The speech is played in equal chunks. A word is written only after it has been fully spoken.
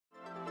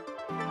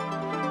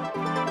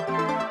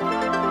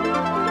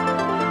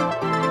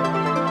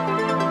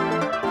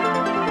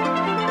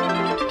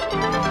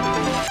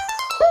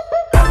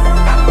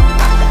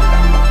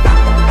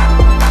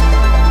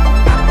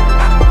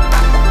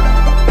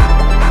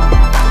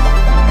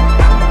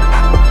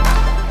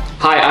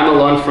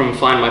from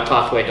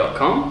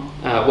findmypathway.com.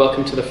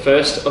 Welcome to the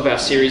first of our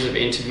series of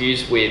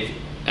interviews with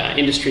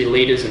industry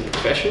leaders and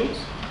professionals.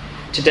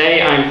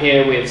 Today I'm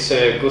here with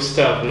Sir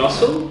Gustav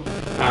Nossal.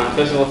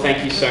 First of all,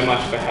 thank you so much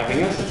for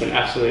having us. It's an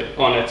absolute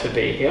honour to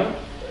be here.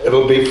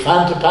 It'll be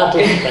fun to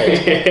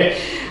participate.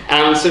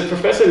 So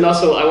Professor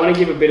Nossal, I want to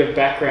give a bit of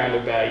background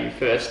about you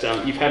first.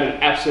 You've had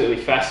an absolutely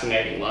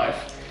fascinating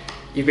life.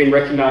 You've been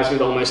recognised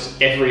with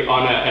almost every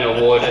honour and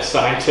award a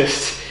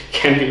scientist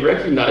can be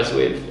recognised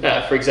with.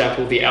 For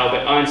example, the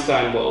Albert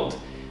Einstein World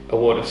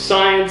Award of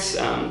Science.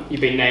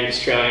 You've been named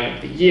Australian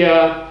of the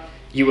Year.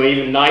 You were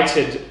even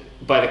knighted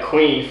by the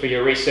Queen for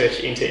your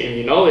research into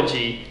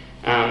immunology.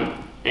 And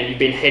you've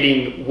been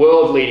heading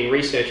world-leading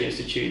research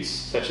institutes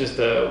such as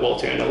the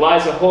Walter and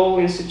Eliza Hall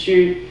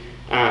Institute.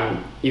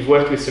 You've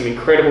worked with some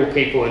incredible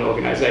people and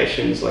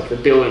organisations like the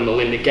Bill and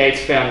Melinda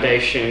Gates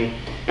Foundation,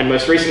 and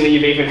most recently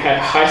you've even had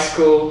a high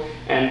school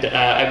and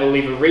I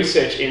believe a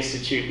research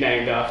institute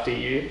named after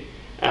you.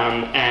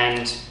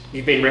 And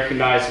you've been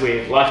recognised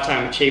with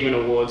Lifetime Achievement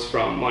Awards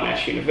from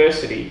Monash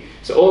University.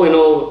 So all in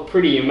all,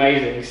 pretty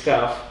amazing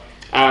stuff.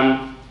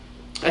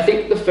 I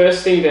think the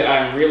first thing that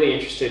I'm really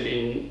interested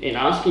in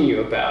asking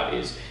you about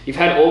is you've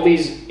had all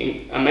these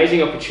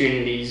amazing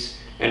opportunities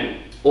and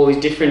all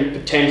these different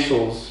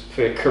potentials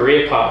for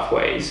career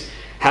pathways.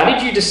 How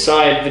did you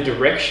decide the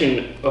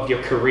direction of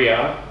your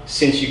career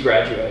since you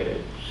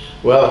graduated?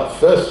 Well,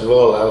 first of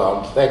all,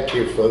 Alan, thank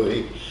you for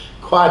the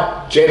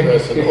quite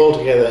generous and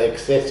altogether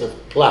excessive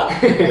plug.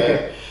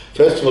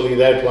 First of all, you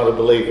don't want to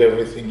believe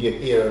everything you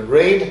hear and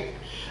read.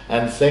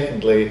 And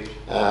secondly,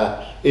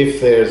 if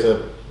there's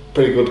a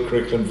pretty good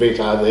curriculum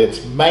vitae there,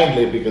 it's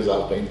mainly because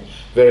I've been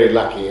very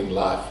lucky in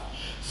life.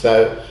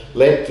 So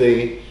let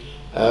the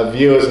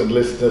viewers and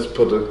listeners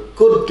put a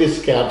good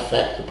discount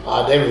factor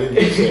behind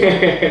everything you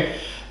said.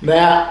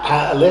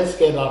 Now, let's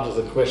get on to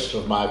the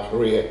question of my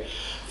career.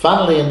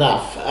 Funnily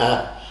enough,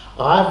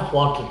 I've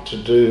wanted to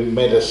do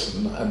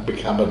medicine and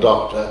become a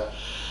doctor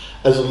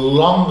as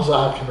long as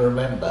I can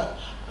remember,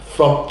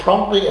 from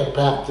probably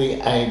about the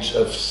age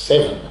of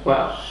 7.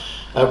 Wow.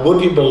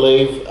 Would you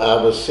believe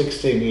I was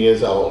 16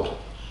 years old,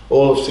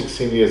 all of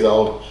 16 years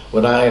old,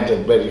 when I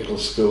entered medical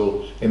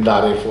school in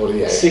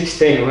 1948.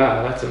 16,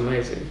 wow, that's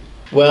amazing.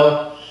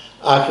 Well,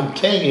 I can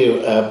tell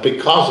you,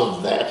 because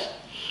of that,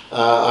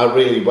 I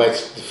really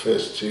wasted the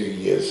first 2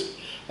 years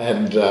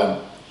and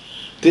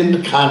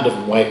didn't kind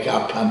of wake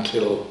up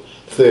until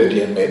third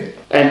year med.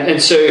 And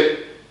so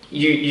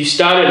you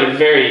started at a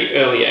very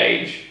early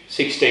age,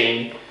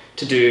 16,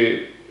 to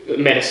do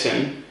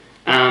medicine,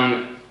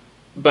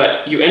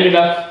 but you ended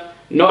up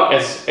not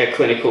as a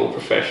clinical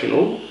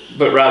professional,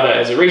 but rather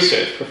as a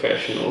research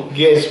professional.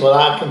 Yes, well,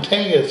 I can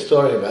tell you a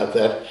story about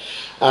that.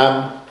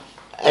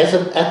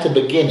 At the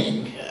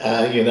beginning,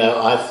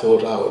 I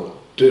thought I would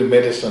do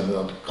medicine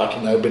and got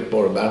to know a bit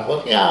more about it.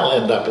 Well, yeah, I'll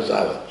end up as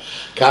either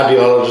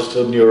cardiologist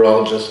or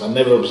neurologist. I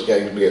never was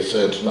going to be a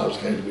surgeon. I was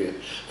going to be a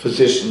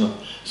physician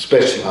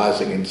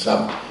specialising in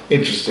some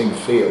interesting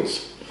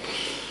fields.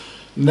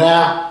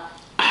 Now,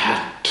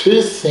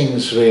 2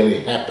 things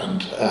really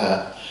happened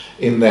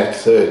in that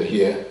third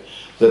year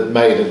that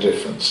made a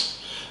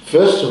difference.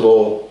 First of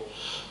all,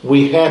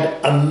 we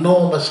had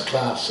enormous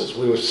classes.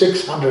 We were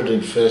 600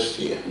 in first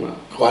year. Well,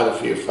 quite a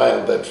few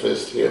failed that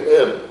first year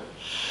early.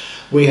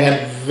 We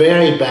had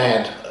very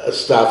bad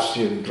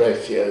staff-student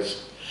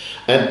ratios.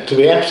 And to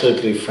be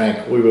absolutely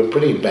frank, we were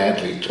pretty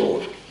badly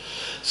taught.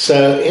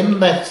 So in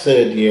that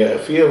third year, a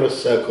few of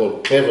us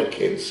so-called clever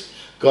kids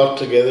got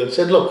together and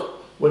said, look,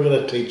 we're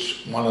going to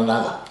teach one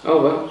another.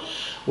 Oh, well.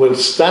 We'll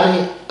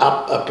study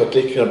up a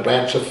particular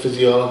branch of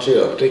physiology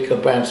or a particular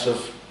branch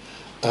of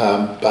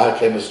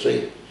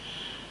biochemistry,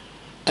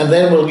 and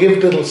then we'll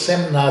give little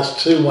seminars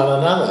to one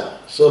another,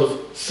 sort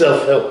of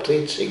self-help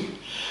teaching.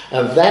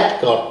 And that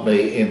got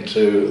me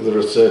into the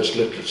research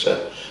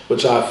literature,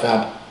 which I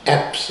found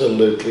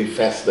absolutely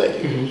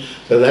fascinating.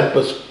 Mm-hmm. So that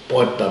was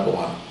point number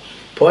 1.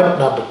 Point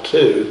number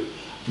 2,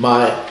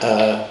 my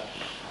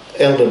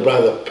elder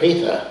brother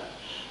Peter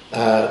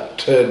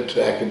turned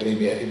to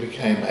academia. He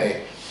became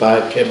a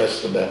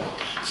biochemist and a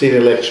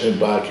senior lecturer in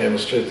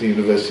biochemistry at the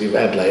University of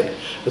Adelaide.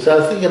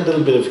 So I think a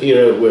little bit of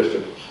hero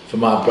worship for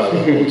my brother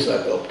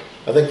also helped.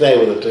 I think they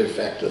were the 2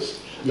 factors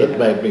that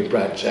made me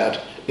branch out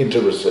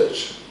into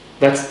research.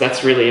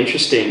 That's really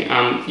interesting.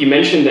 You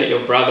mentioned that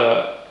your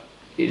brother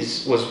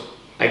was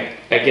I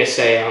guess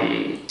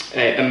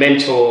a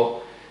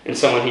mentor and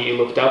someone who you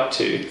looked up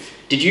to.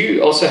 Did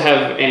you also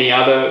have any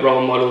other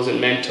role models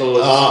and mentors?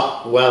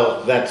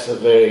 Well, that's a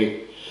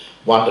very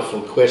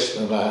wonderful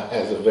question and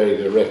has a very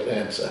direct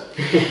answer.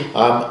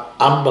 I'm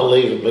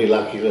unbelievably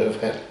lucky to have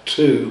had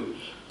 2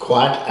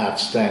 quite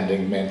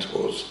outstanding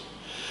mentors.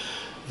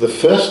 The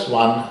first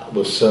one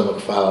was Sir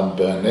MacFarlane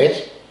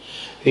Burnett.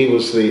 He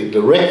was the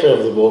director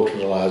of the Walter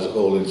and Eliza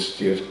Hall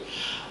Institute,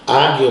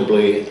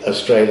 arguably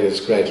Australia's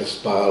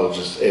greatest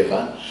biologist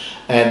ever,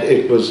 and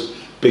it was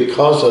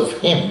because of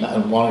him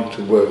and wanting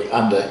to work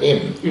under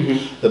him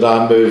that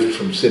I moved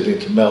from Sydney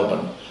to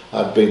Melbourne.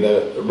 I'd been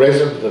a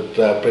resident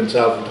at Prince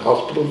Alfred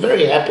Hospital,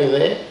 very happy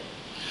there,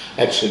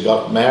 actually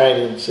got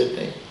married in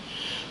Sydney,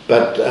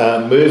 but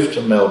moved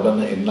to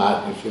Melbourne in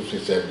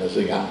 1957 as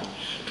a young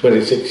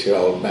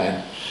 26-year-old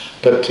man,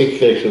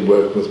 particularly to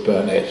work with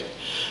Burnett.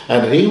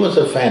 And he was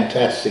a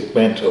fantastic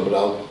mentor, but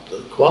I'll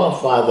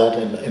qualify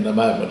that in a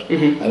moment,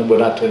 and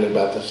when I tell you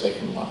about the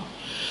second one.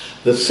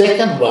 The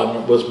second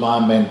one was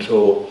my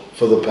mentor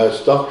for the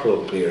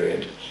postdoctoral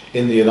period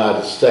in the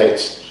United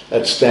States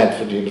at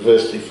Stanford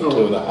University for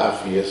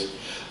 2.5 years,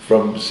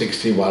 from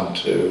 59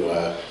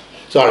 to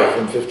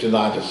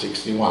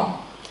 61.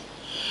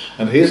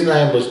 And his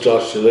name was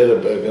Joshua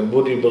Lederberg, and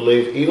would you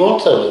believe he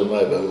also was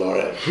a Nobel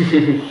laureate.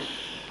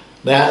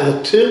 Now,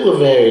 the two were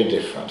very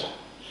different.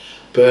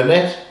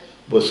 Burnett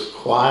was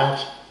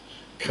quiet,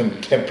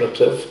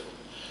 contemplative,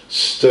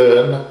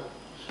 stern,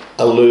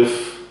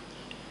 aloof,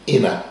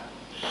 inner.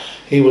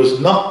 He was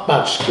not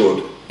much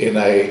good in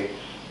a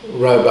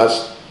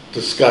robust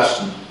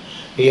discussion.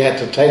 He had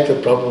to take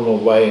the problem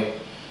away,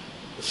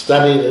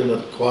 study it in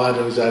the quiet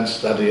of his own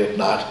study at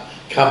night,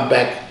 come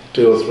back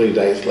 2 or 3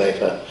 days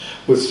later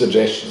with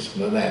suggestions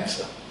and an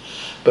answer.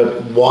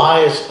 But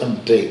wise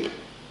and deep.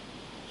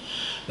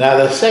 Now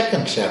the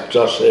second chap,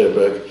 Josh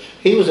Lederberg,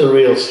 he was a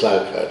real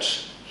slow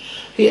coach.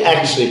 He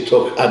actually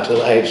took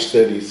until age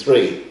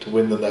 33 to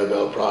win the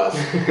Nobel Prize.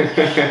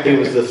 He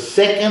was the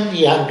second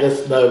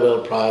youngest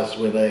Nobel Prize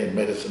winner in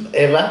medicine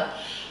ever,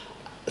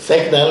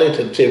 second only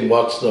to Tim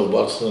Watson of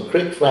Watson and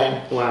Crick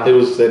fame, who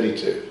was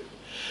 32.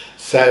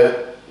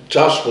 So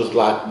Josh was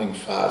lightning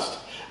fast.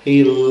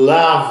 He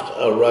loved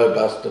a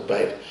robust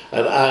debate,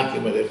 an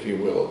argument, if you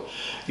will.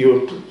 You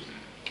would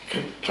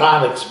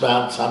try and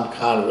expound some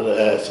kind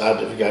of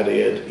scientific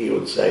idea, and he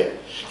would say,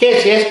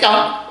 yes, go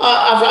on,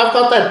 I've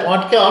got that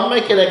point, go on,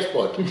 make your next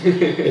point.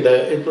 You know,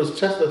 it was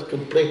just a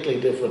completely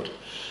different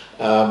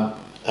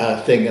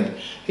thing. And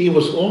he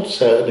was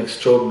also an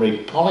extraordinary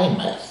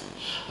polymath.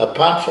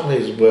 Apart from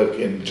his work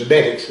in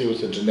genetics, he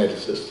was a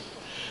geneticist,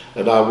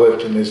 and I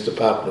worked in his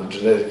department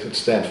of genetics at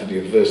Stanford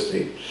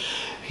University.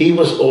 He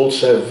was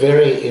also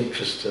very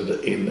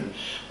interested in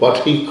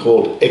what he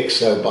called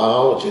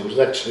exobiology. It was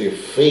actually a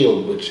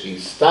field which he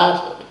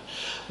started,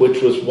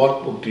 which was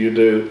what would you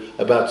do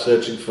about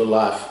searching for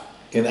life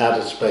in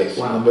outer space,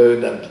 in the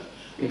moon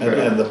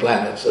and the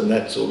planets and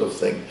that sort of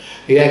thing.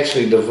 He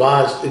actually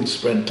devised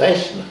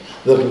instrumentation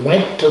that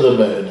went to the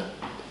moon.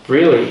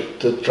 Really?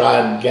 To try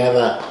and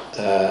gather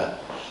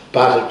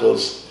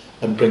particles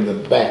and bring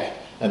them back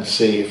and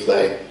see if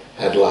they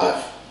had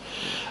life.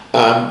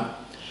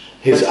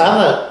 His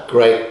other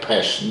great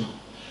passion,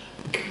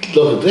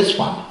 look at this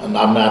one, and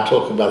I'm now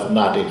talking about the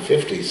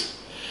 1950s,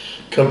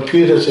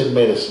 computers in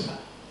medicine.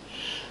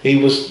 He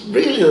was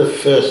really the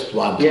first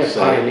one to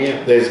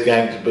say there's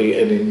going to be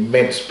an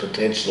immense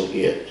potential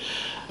here.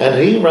 And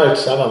he wrote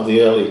some of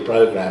the early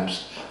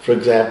programs, for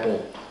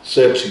example,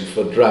 searching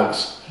for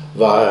drugs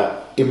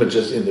via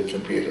images in the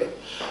computer.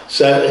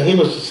 So he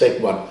was the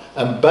second one.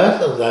 And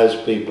both of those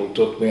people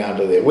took me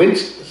under their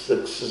wings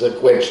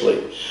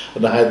sequentially,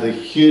 and I had the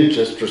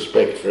hugest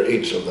respect for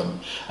each of them.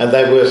 And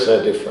they were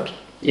so different.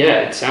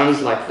 Yeah, it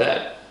sounds like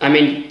that. I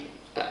mean,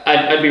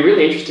 I'd be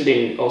really interested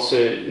in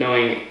also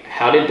knowing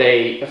how did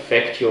they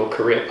affect your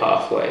career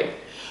pathway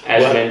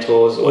as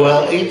mentors?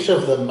 Or each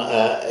of them,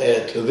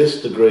 to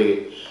this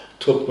degree,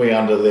 took me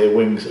under their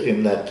wings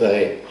in that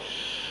they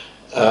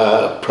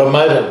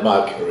promoted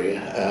my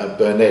career.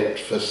 Burnett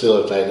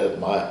facilitated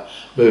my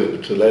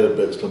movement to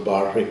Lederberg's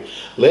laboratory.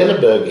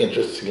 Lederberg,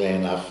 interestingly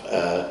enough,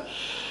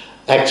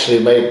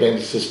 actually made me an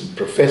assistant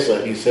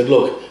professor. He said,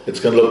 look, it's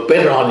going to look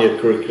better on your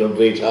curriculum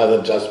vitae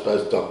than just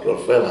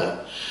postdoctoral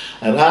fellow.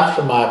 And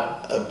after my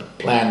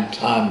planned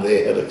time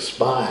there had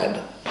expired,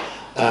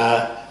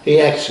 he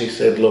actually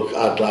said, look,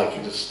 I'd like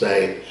you to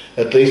stay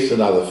at least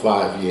another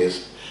 5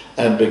 years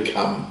and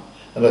become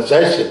an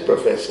associate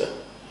professor,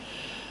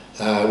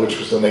 which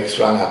was the next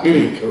rung up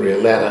the career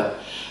ladder.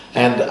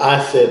 And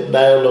I said,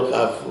 no, look,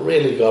 I've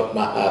really got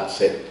my heart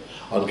set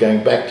on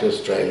going back to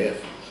Australia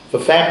for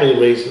family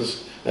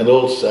reasons, and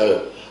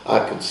also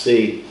I could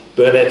see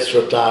Burnett's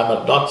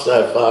retirement not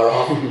so far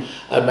off,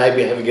 and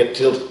maybe having a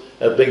tilt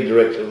at being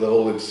director of the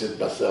whole institute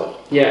myself.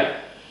 Yeah.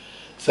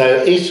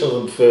 So each of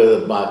them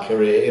furthered my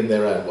career in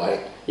their own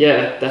way.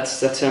 Yeah, that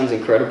sounds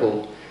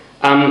incredible.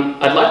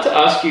 I'd like to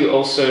ask you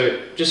also,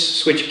 just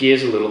switch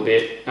gears a little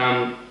bit.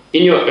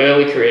 In your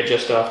early career,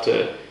 just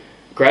after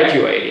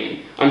graduating,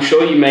 I'm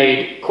sure you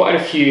made quite a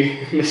few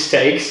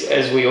mistakes,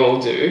 as we all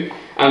do.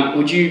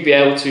 Would you be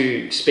able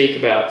to speak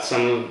about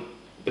some of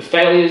the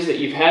failures that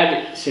you've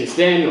had since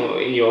then,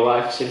 or in your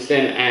life since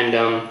then,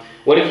 and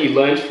what have you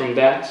learned from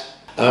that?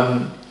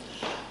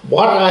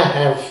 Where I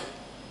have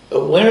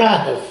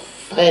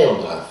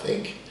failed, I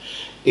think,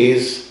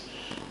 is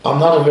I'm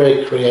not a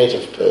very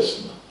creative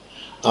person.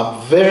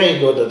 I'm very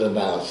good at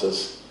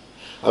analysis.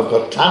 I've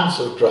got tons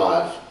of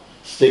drive.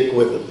 Stick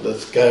with it.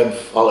 Let's go and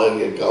follow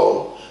your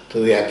goal to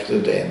the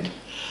absolute end.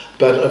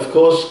 But of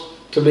course,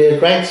 to be a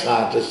great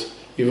scientist,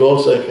 you've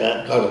also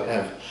got to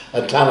have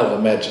a ton of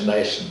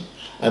imagination.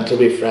 And to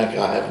be frank,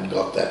 I haven't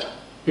got that.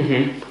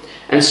 Mm-hmm.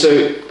 And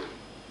so,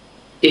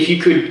 if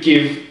you could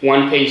give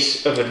one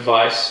piece of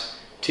advice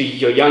to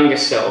your younger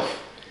self,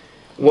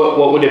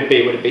 what would it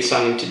be? Would it be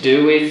something to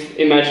do with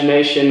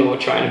imagination or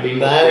trying to be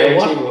more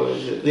creative? Or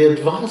is it... The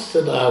advice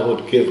that I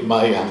would give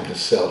my younger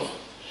self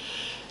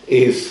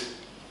is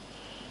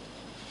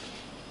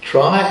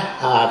try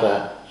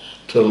harder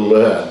to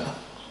learn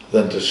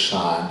than to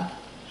shine.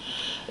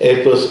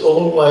 It was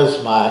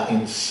always my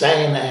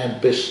insane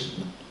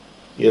ambition,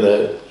 you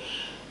know,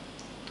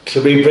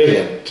 to be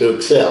brilliant, to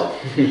excel.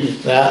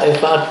 Now,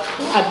 if I'd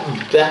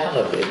quietened down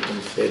a bit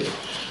and said,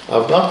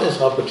 I've got this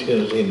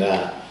opportunity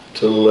now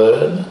to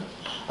learn,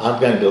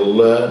 I'm going to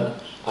learn,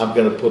 I'm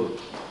going to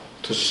put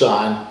to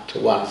shine to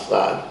one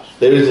side.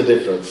 There is a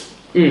difference.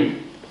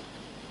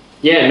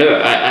 Yeah, no,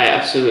 I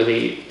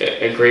absolutely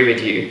agree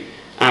with you.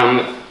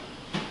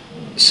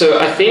 So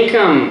I think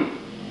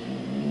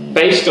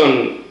based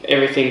on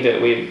everything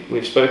that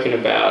we've spoken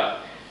about,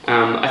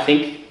 I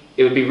think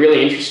it would be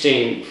really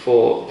interesting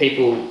for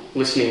people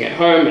listening at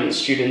home and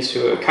students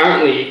who are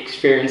currently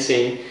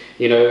experiencing,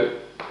 you know,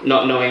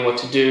 not knowing what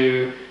to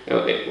do,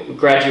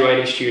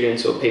 graduating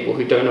students or people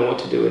who don't know what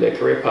to do with their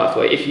career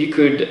pathway, if you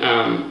could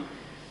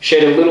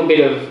shed a little bit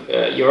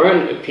of your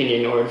own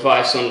opinion or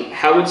advice on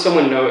how would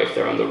someone know if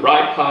they're on the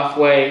right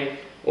pathway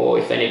or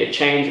if they need to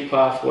change a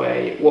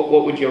pathway,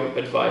 what would your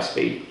advice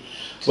be?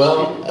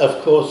 Well,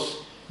 of course,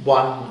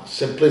 one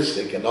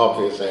simplistic and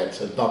obvious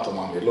answer, not the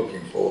one you're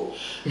looking for,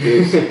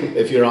 is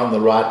if you're on the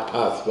right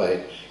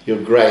pathway,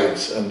 your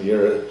grades and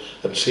your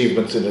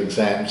achievements in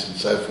exams and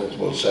so forth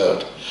will show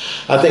it.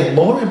 I think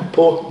more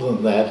important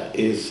than that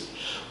is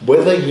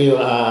whether you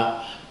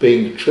are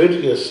being true to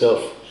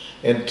yourself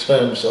in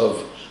terms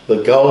of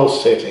the goal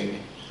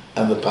setting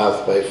and the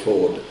pathway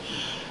forward.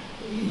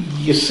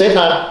 You set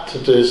out to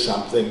do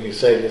something, you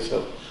say to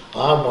yourself,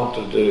 I want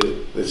to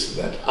do this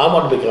and that. I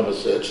want to become a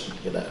surgeon,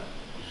 you know.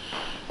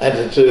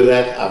 And to do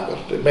that, I've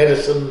got to do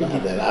medicine,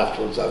 and then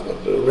afterwards I've got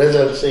to do a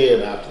residency,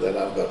 and after that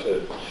I've got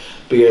to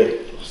be a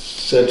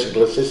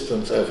surgical assistant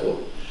and so forth.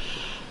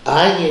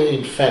 Are you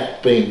in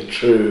fact being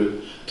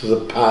true to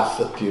the path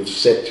that you've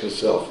set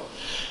yourself?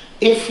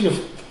 If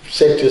you've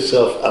set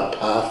yourself a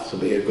path to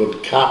be a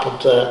good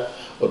carpenter,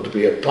 or to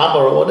be a plumber,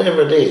 or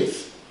whatever it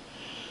is,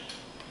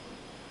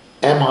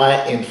 am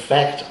I in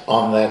fact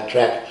on that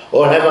track,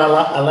 or have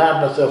I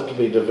allowed myself to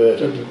be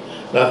diverted?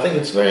 And I think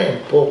it's very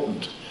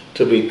important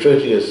to be true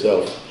to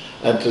yourself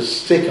and to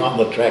stick on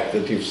the track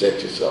that you've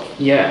set yourself.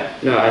 Yeah,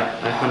 no,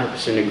 I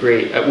 100%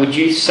 agree. Would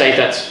you say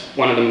that's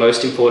one of the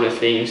most important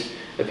things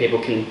that people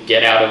can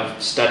get out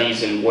of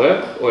studies and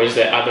work, or is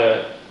there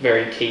other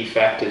very key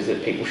factors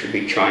that people should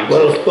be trying to...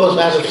 Well, of course,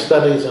 out of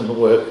studies and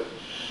work,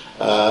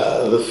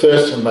 the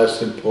first and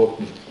most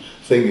important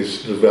thing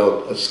is to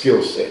develop a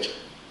skill set.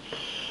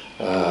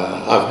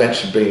 I've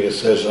mentioned being a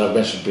surgeon, I've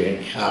mentioned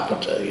being a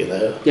carpenter, you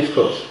know. Yeah, of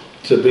course.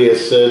 To be a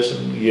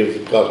surgeon,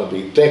 you've got to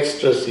be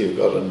dexterous, you've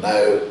got to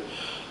know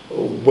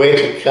where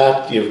to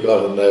cut, you've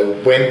got to know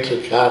when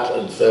to cut,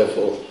 and so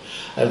forth.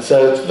 And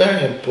so it's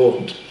very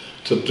important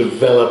to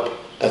develop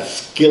a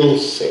skill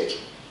set.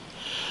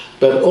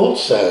 But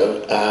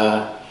also,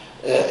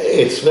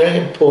 it's very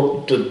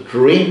important to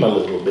dream a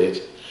little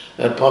bit,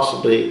 and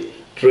possibly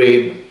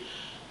dream,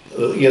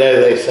 you know,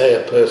 they say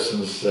a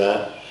person's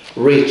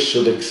reach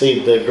should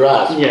exceed their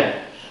grasp. Yeah.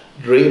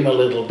 Dream a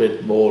little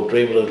bit more,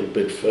 dream a little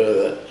bit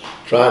further,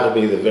 try to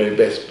be the very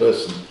best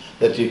person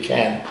that you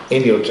can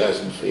in your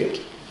chosen field.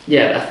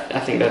 Yeah, I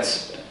think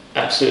that's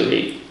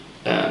absolutely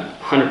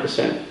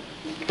 100%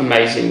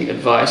 amazing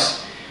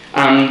advice.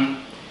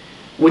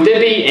 Would there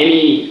be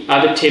any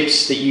other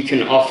tips that you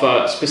can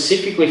offer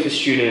specifically for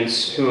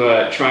students who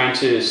are trying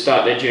to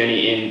start their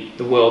journey in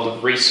the world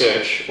of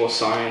research or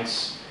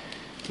science?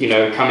 You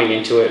know, coming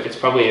into it, it's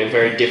probably a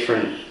very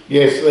different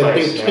Yes, there'd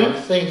be place two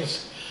now.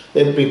 things.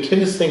 There'd be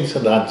two things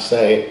that I'd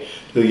say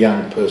to a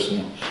young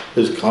person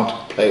who's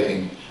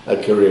contemplating a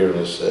career in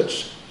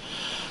research.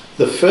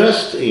 The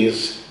first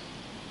is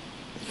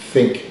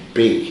think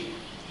big.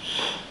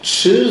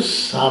 Choose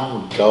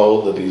some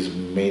goal that is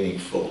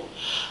meaningful.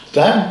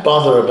 Don't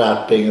bother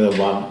about being the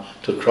one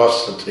to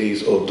cross the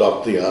T's or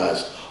dot the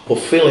I's or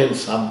fill in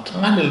some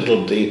tiny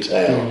little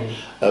detail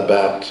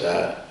about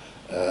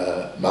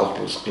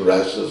multiple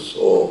sclerosis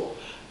or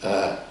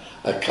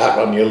a cut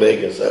on your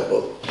leg and so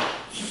forth.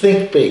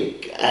 Think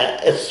big.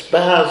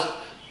 Espouse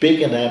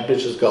big and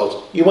ambitious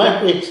goals. You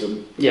won't reach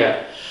them.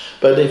 Yeah.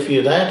 But if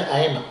you don't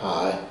aim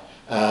high,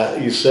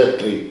 you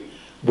certainly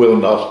will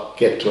not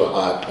get to a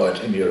high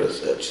point in your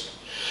research.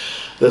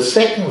 The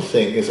second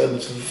thing is, and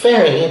it's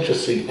very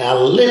interesting how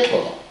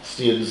little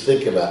students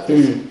think about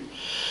this,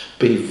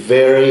 be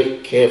very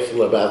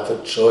careful about the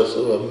choice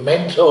of a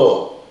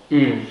mentor.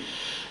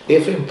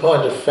 If in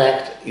point of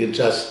fact you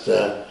just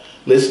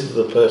listen to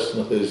the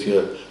person who's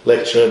your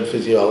lecturer in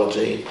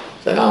physiology,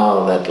 say,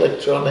 oh, that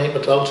lecture on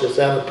haematology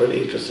sounded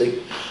pretty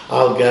interesting,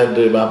 I'll go and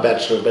do my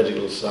Bachelor of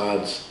Medical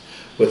Science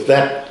with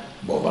that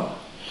woman.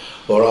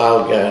 Or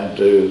I'll go and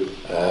do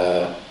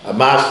a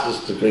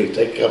master's degree,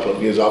 take a couple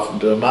of years off and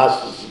do a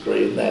master's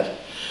degree in that.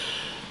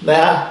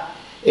 Now,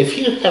 if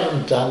you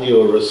haven't done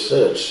your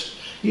research,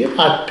 you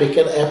might pick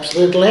an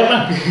absolute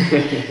lemon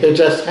who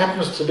just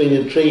happens to be an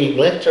intriguing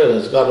lecturer and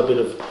has got a bit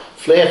of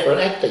flair for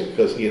acting,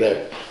 because, you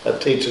know, a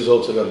teacher's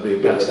also got to be a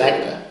bit of an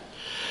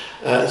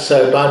actor.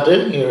 So by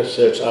doing your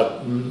research,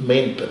 I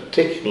mean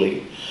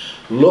particularly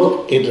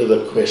look into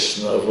the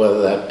question of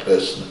whether that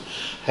person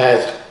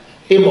has,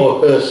 him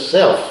or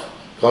herself,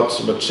 got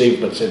some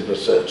achievements in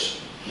research.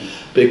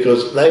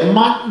 Because they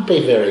mightn't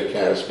be very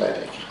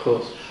charismatic, of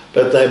course,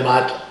 but they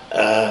might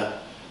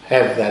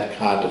have that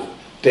kind of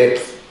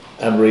depth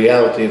and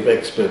reality of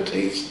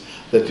expertise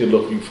that you're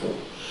looking for.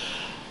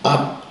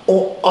 I'm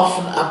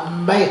often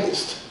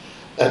amazed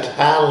at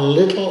how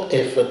little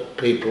effort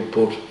people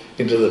put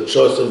into the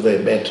choice of their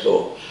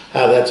mentor,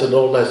 how that's an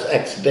almost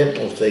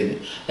accidental thing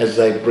as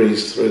they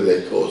breeze through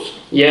their course.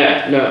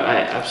 Yeah, no, I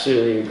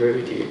absolutely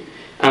agree with you.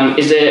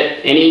 Is there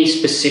any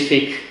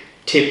specific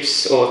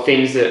tips or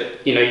things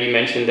that, you know, you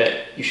mentioned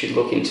that you should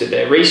look into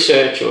their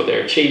research or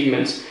their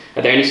achievements?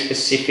 Are there any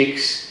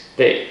specifics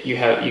that you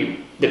have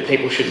that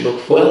people should look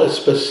for? Well, a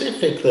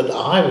specific that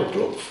I would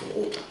look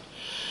for,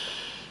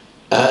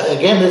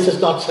 again, this is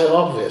not so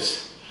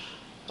obvious.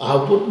 I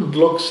wouldn't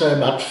look so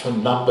much for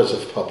numbers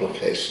of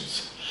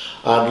publications.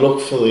 I'd look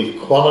for the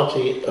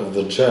quality of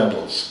the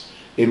journals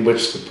in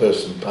which the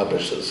person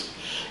publishes.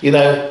 You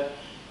know,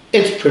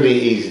 it's pretty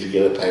easy to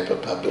get a paper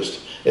published.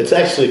 It's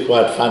actually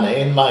quite funny.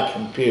 In my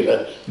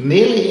computer,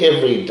 nearly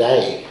every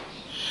day,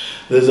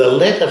 there's a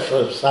letter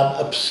from some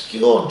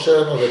obscure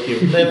journal that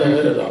you've never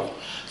heard of,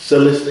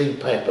 soliciting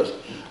papers.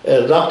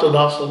 Dr.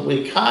 Nossal,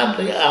 we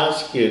kindly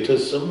ask you to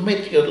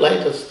submit your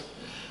latest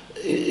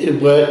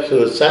work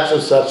to such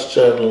and such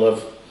journal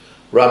of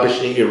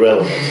rubbishy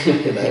irrelevance,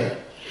 you know.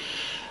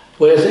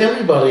 Whereas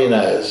everybody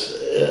knows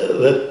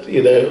that,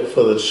 you know,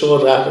 for the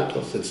short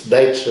articles, it's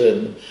Nature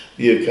in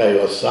the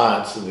UK or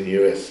Science in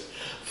the US.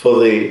 For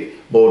the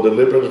more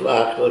deliberative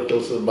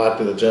articles, it might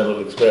be the Journal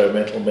of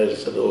Experimental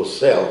Medicine or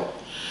Cell.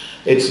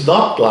 It's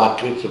not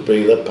likely to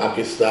be the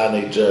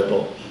Pakistani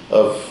Journal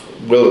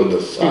of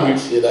Wilderness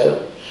Science, you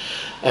know.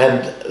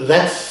 And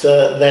that's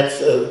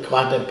a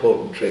quite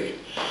important trick.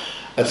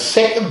 A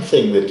second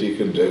thing that you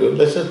can do, and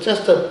this is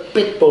just a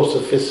bit more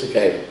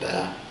sophisticated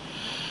now,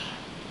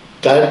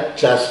 don't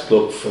just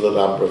look for the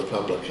number of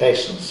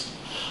publications,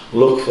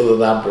 look for the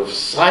number of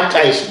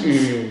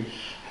citations.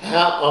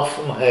 How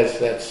often has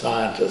that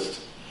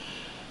scientist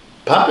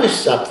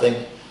published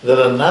something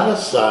that another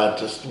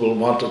scientist will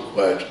want to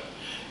quote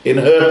in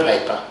her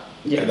paper?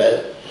 You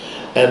know?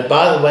 And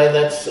by the way,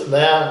 that's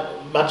now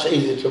much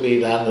easier to be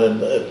done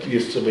than it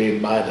used to be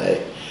in my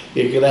day.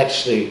 You can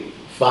actually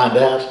find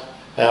out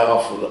how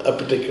often a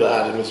particular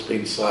article has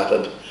been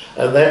cited,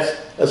 and that's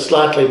a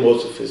slightly more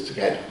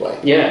sophisticated way.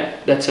 Yeah,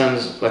 that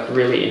sounds like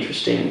really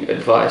interesting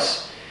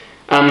advice.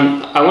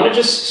 I want to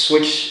just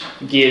switch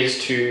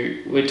gears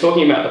to, we're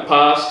talking about the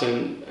past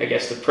and I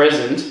guess the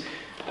present.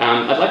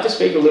 I'd like to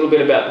speak a little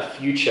bit about the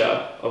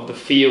future of the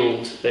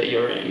field that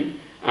you're in.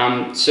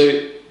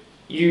 So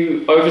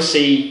you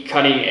oversee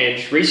cutting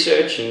edge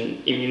research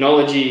in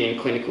immunology and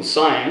clinical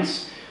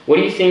science. What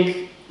do you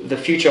think the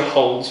future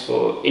holds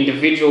for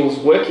individuals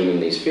working in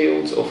these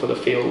fields or for the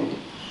field?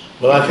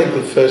 Well, I think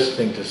the first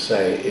thing to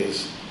say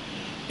is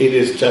it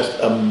is just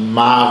a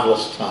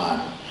marvellous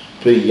time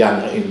to be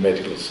young in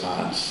medical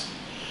science.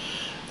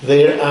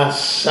 There are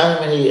so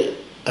many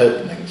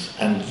openings,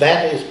 and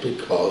that is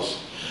because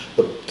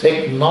the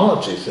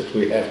technologies that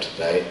we have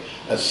today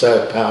are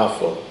so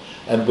powerful,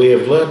 and we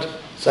have learnt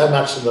so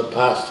much in the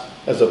past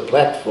as a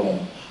platform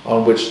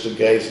on which to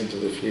gaze into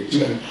the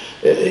future.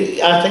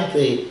 I think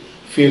the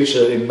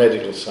future in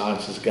medical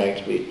science is going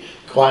to be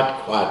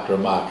quite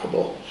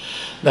remarkable.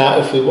 Now,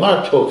 if we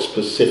want to talk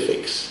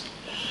specifics,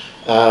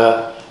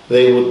 there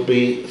would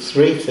be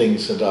three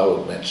things that I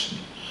would mention.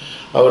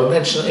 I would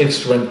mention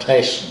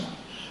instrumentation,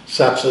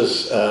 such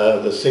as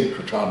the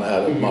synchrotron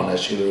out of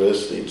Monash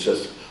University. It's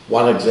just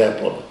one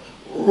example of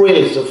a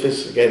really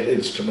sophisticated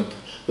instrument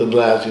that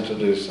allows you to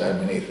do so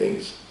many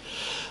things.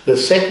 The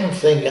second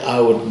thing I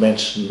would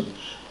mention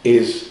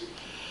is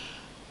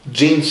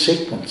gene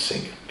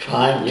sequencing,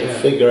 trying to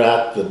figure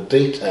out the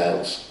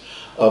details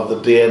of the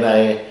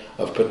DNA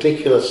of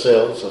particular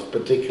cells, of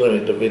particular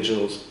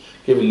individuals,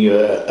 giving you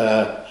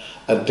a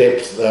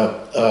depth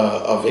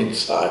of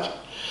insight.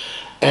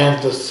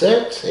 And the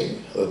third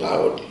thing that I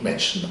would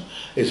mention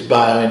is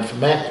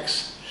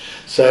bioinformatics,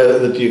 so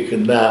that you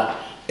can now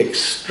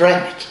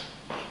extract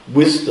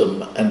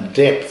wisdom and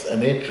depth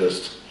and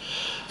interest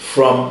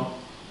from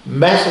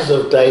masses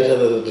of data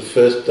that at the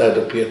first don't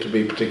appear to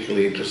be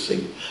particularly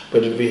interesting.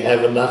 But if you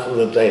have enough of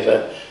the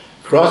data,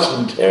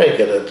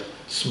 cross-interrogate it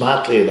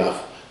smartly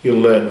enough, you'll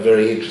learn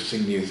very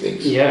interesting new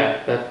things.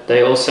 Yeah,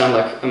 they all sound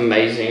like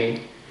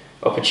amazing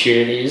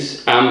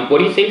opportunities. What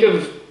do you think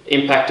of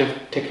impact of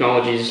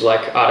technologies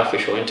like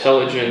artificial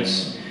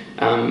intelligence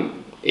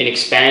in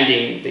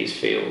expanding these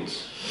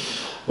fields?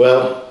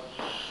 Well,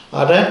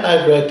 I don't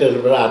know a great deal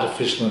about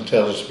artificial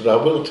intelligence, but I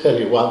will tell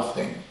you one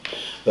thing.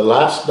 The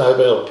last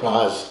Nobel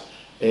Prize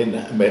in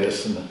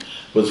medicine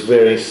was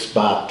very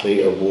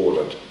smartly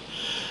awarded.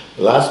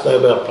 The last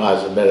Nobel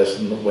Prize in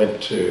medicine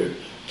went to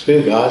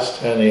two guys,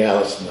 Tony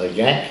Allison, a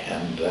Yank,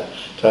 and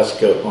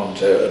Tasuku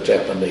Honjo, a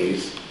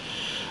Japanese.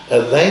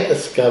 They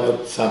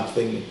discovered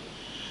something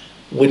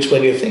which,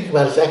 when you think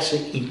about it, is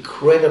actually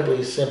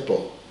incredibly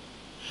simple.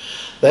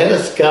 They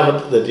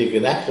discovered that you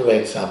can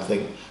activate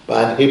something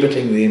by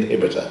inhibiting the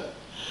inhibitor.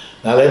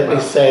 Now let me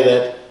say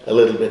that a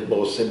little bit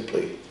more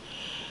simply.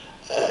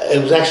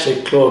 It was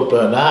actually Claude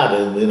Bernard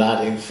in the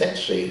 19th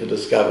century who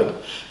discovered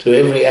to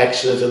every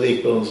action is an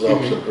equal and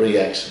opposite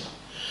reaction.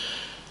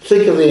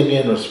 Think of the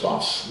immune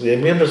response. The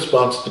immune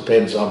response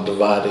depends on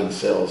dividing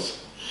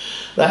cells.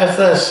 Now if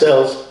those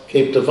cells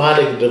keep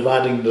dividing, they'll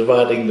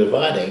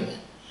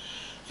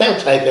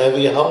take over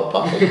your whole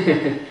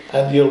body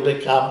and you'll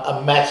become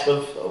a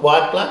massive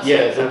white blood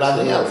cells and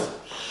nothing else.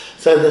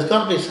 So there's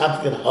got to be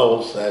something that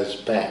holds those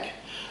back,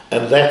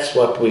 and that's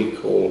what we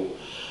call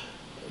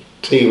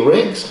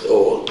Tregs,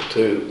 or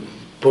to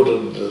put it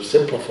into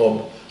simpler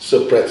form,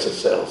 suppressor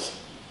cells.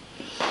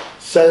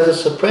 So the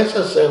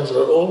suppressor cells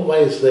are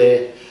always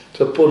there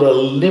to put a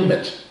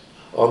limit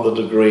on the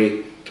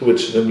degree to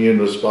which an immune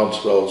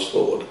response rolls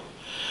forward.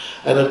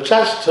 And it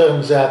just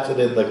turns out that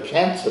in the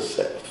cancer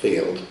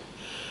field,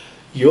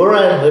 your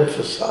own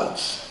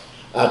lymphocytes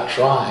are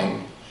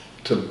trying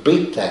to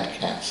beat that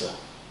cancer.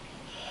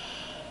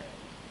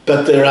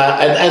 But there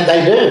are, and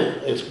they do,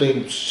 it's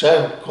been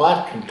shown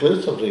quite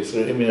conclusively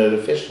through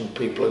immunodeficient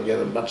people who get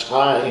a much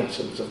higher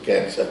incidence of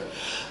cancer,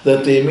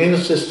 that the immune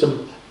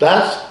system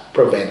does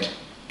prevent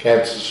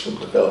cancers from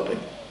developing.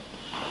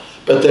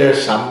 But there are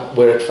some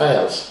where it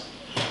fails.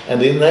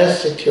 And in those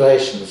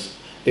situations,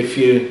 if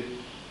you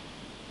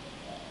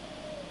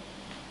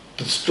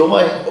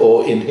destroy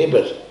or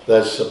inhibit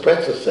those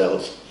suppressor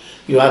cells,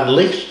 you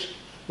unleash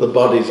the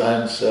body's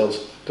own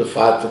cells to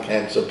fight the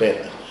cancer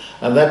better.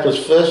 And that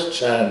was first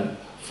shown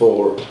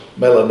for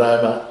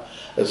melanoma.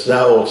 It's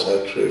now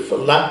also true for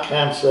lung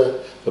cancer,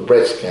 for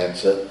breast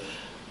cancer.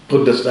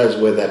 Goodness knows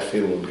where that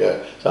field will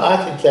go. So I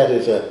think that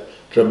is a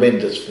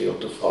tremendous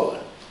field to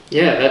follow.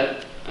 Yeah,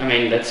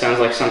 that sounds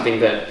like something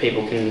that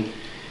people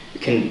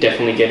can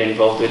definitely get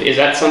involved with. Is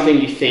that something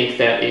you think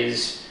that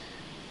is,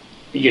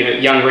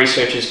 young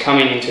researchers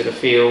coming into the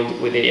field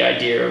with the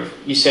idea of,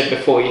 you said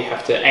before, you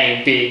have to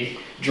aim big,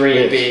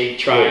 dream big,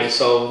 try and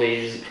solve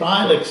these...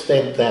 Try and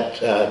extend that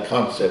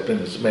concept in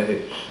as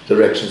many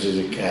directions as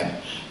you can.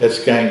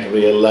 It's going to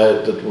be a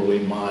load that will be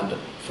mined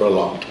for a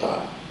long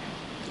time.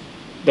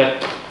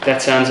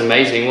 That sounds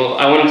amazing. Well,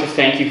 I wanted to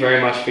thank you very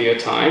much for your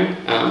time.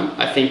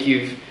 I think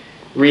you've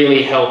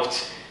really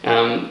helped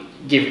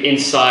give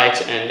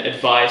insight and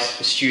advice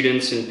for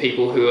students and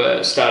people who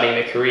are starting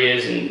their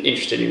careers and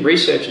interested in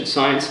research and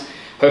science.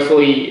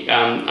 Hopefully,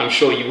 I'm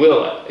sure you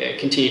will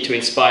continue to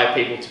inspire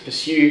people to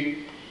pursue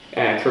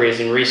careers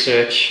in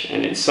research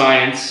and in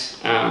science.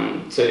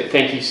 So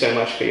thank you so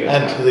much for your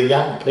time. And to the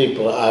young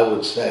people, I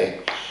would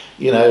say,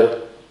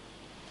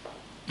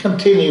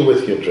 continue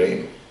with your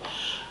dream.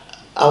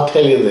 I'll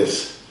tell you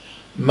this,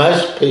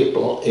 most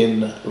people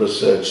in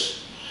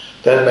research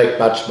don't make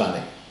much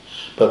money,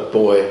 but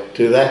boy,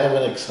 do they have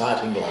an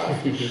exciting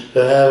life.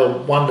 They have a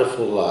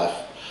wonderful life,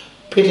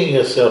 pitting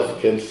yourself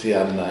against the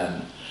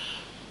unknown,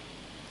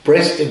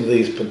 breasting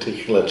these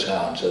particular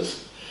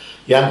challenges.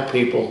 Young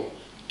people,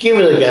 give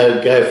it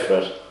a go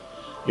for it.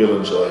 You'll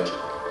enjoy it.